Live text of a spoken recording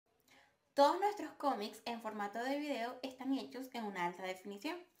Todos nuestros cómics en formato de video están hechos en una alta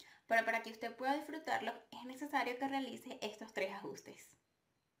definición, pero para que usted pueda disfrutarlos es necesario que realice estos tres ajustes.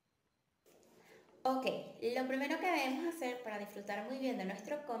 Ok, lo primero que debemos hacer para disfrutar muy bien de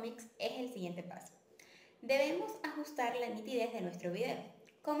nuestros cómics es el siguiente paso. Debemos ajustar la nitidez de nuestro video.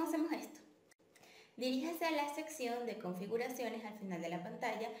 ¿Cómo hacemos esto? Diríjase a la sección de configuraciones al final de la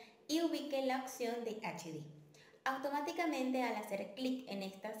pantalla y ubique la opción de HD. Automáticamente al hacer clic en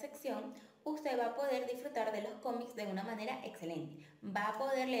esta sección, usted va a poder disfrutar de los cómics de una manera excelente. Va a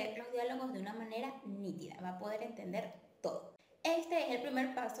poder leer los diálogos de una manera nítida, va a poder entender todo. Este es el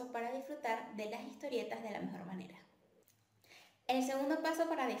primer paso para disfrutar de las historietas de la mejor manera. El segundo paso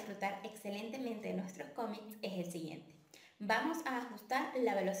para disfrutar excelentemente de nuestros cómics es el siguiente. Vamos a ajustar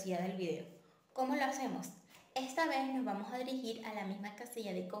la velocidad del video. ¿Cómo lo hacemos? Esta vez nos vamos a dirigir a la misma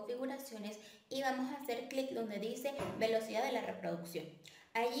casilla de configuraciones y vamos a hacer clic donde dice velocidad de la reproducción.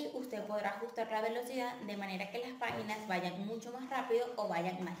 Allí usted podrá ajustar la velocidad de manera que las páginas vayan mucho más rápido o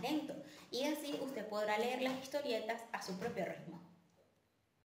vayan más lento, y así usted podrá leer las historietas a su propio ritmo.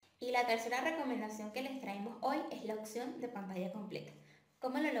 Y la tercera recomendación que les traemos hoy es la opción de pantalla completa.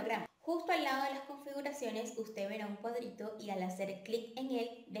 ¿Cómo lo logramos? Justo al lado de las configuraciones usted verá un cuadrito y al hacer clic en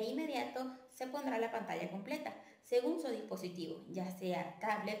él, de inmediato se pondrá la pantalla completa, según su dispositivo, ya sea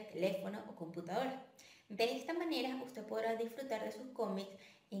tablet, teléfono o computadora. De esta manera usted podrá disfrutar de sus cómics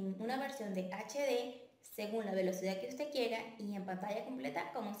en una versión de HD, según la velocidad que usted quiera, y en pantalla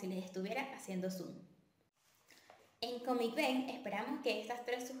completa como si les estuviera haciendo zoom. En Comic Ben esperamos que estas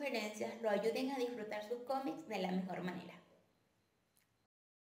tres sugerencias lo ayuden a disfrutar sus cómics de la mejor manera.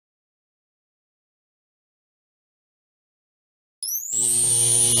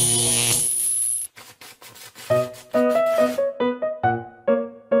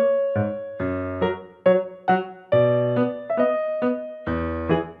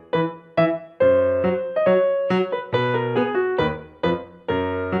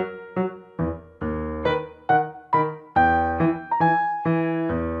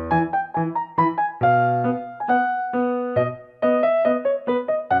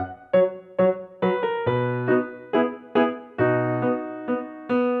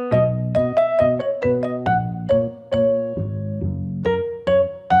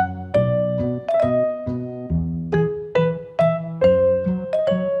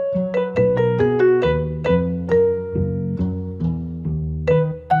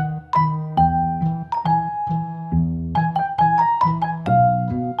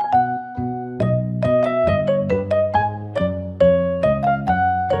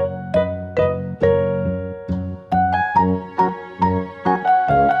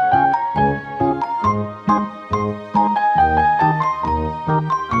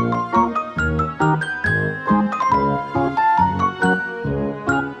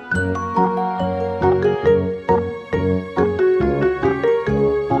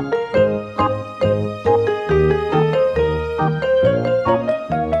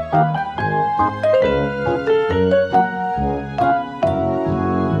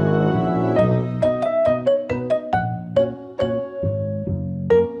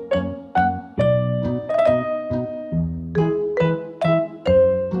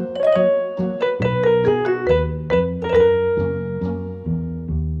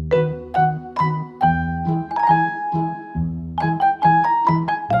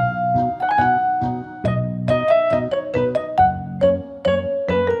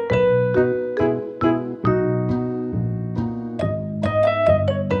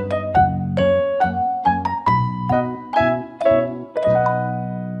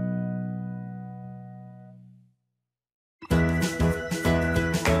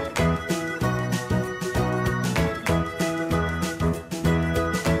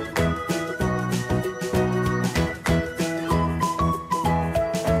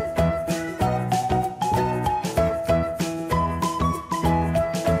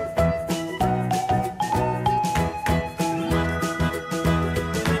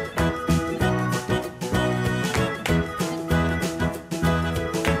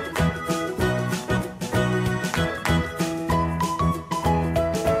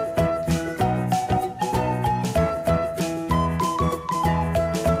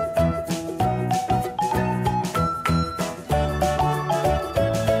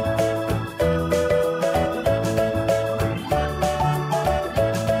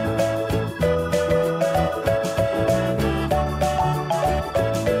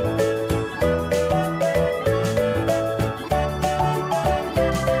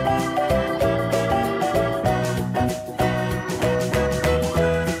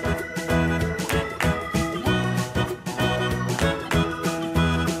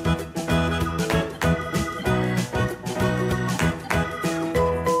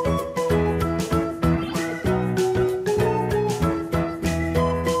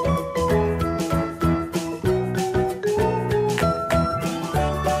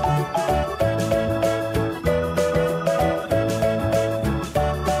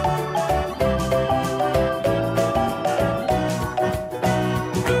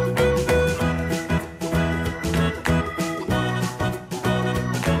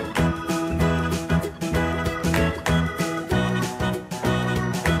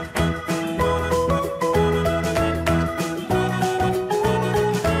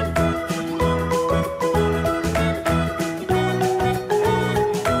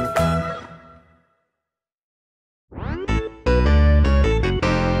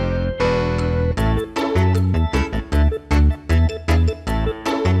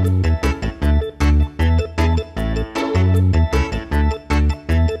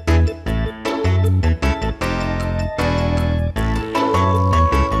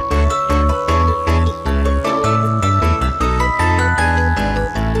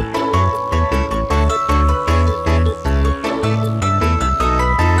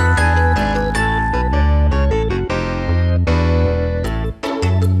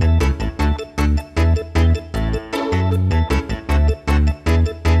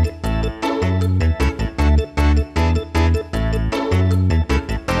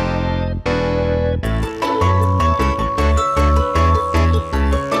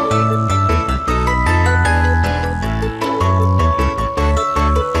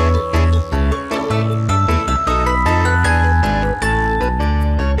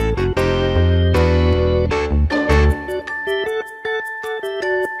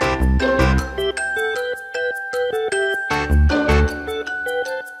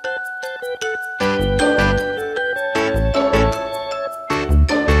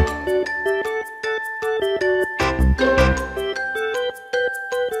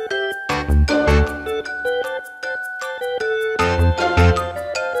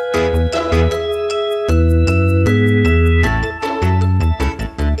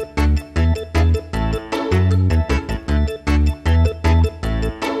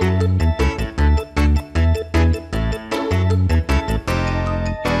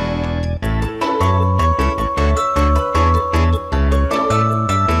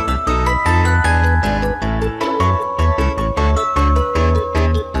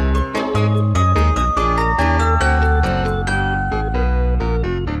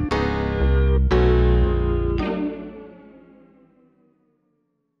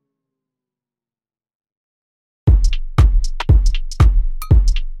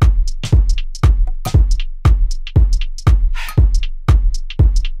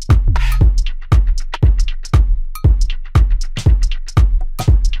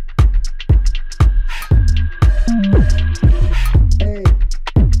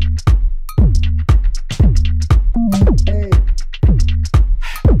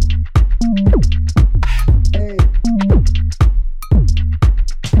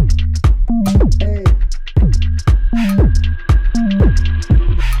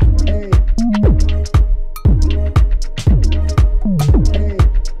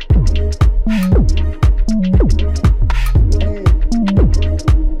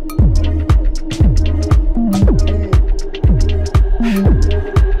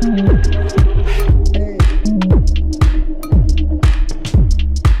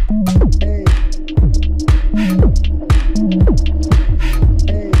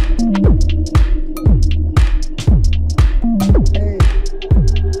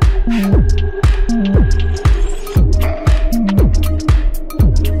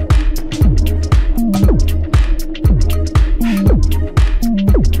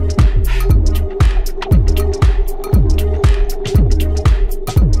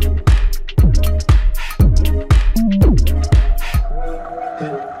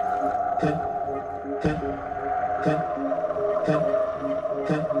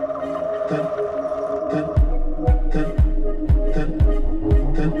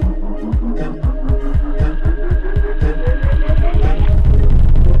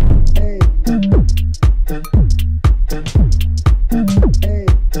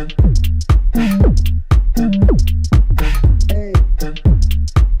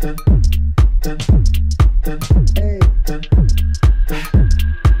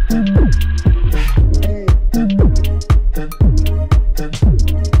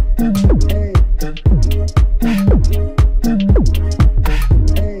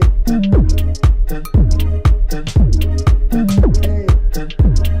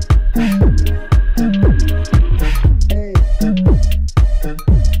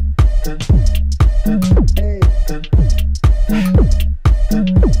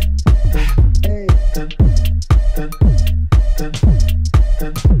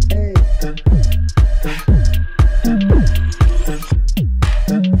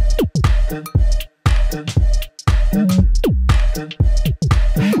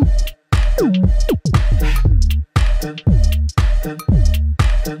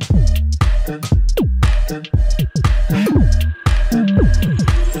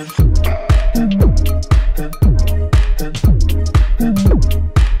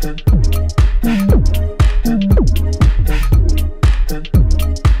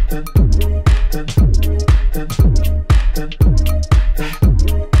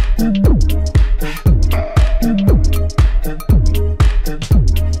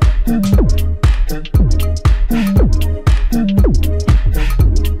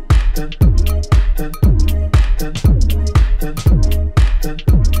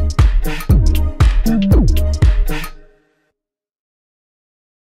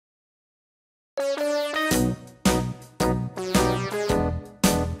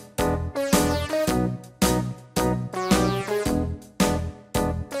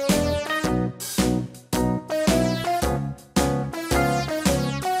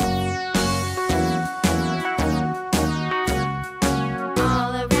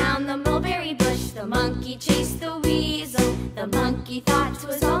 thought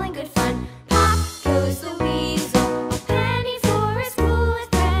 'twas all in good fun. Pop goes the weasel, a penny for a spool of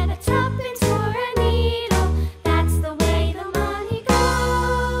thread, a tuppence for a needle. That's the way the money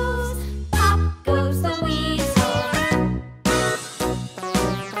goes. Pop goes the weasel.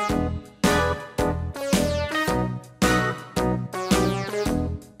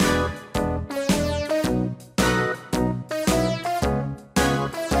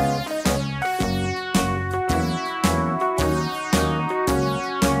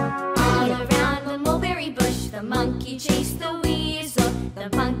 The monkey chased the weasel.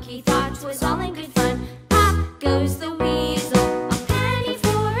 The monkey thought 'twas all in good fun. Pop goes the weasel, a penny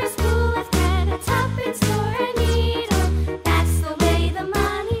for a spool of thread, a tuppence for a needle. That's the way the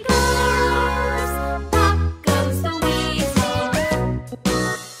money goes. Pop goes the weasel.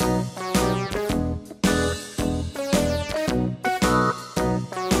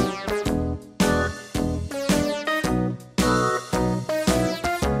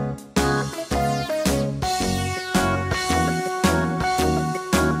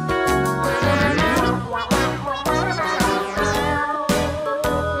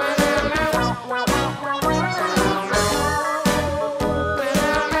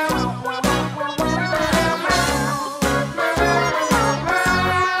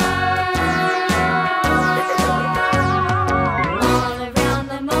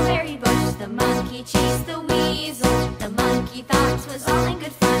 The monkey chased the weasel. The monkey thought 'twas all in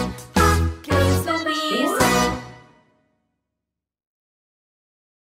good fun.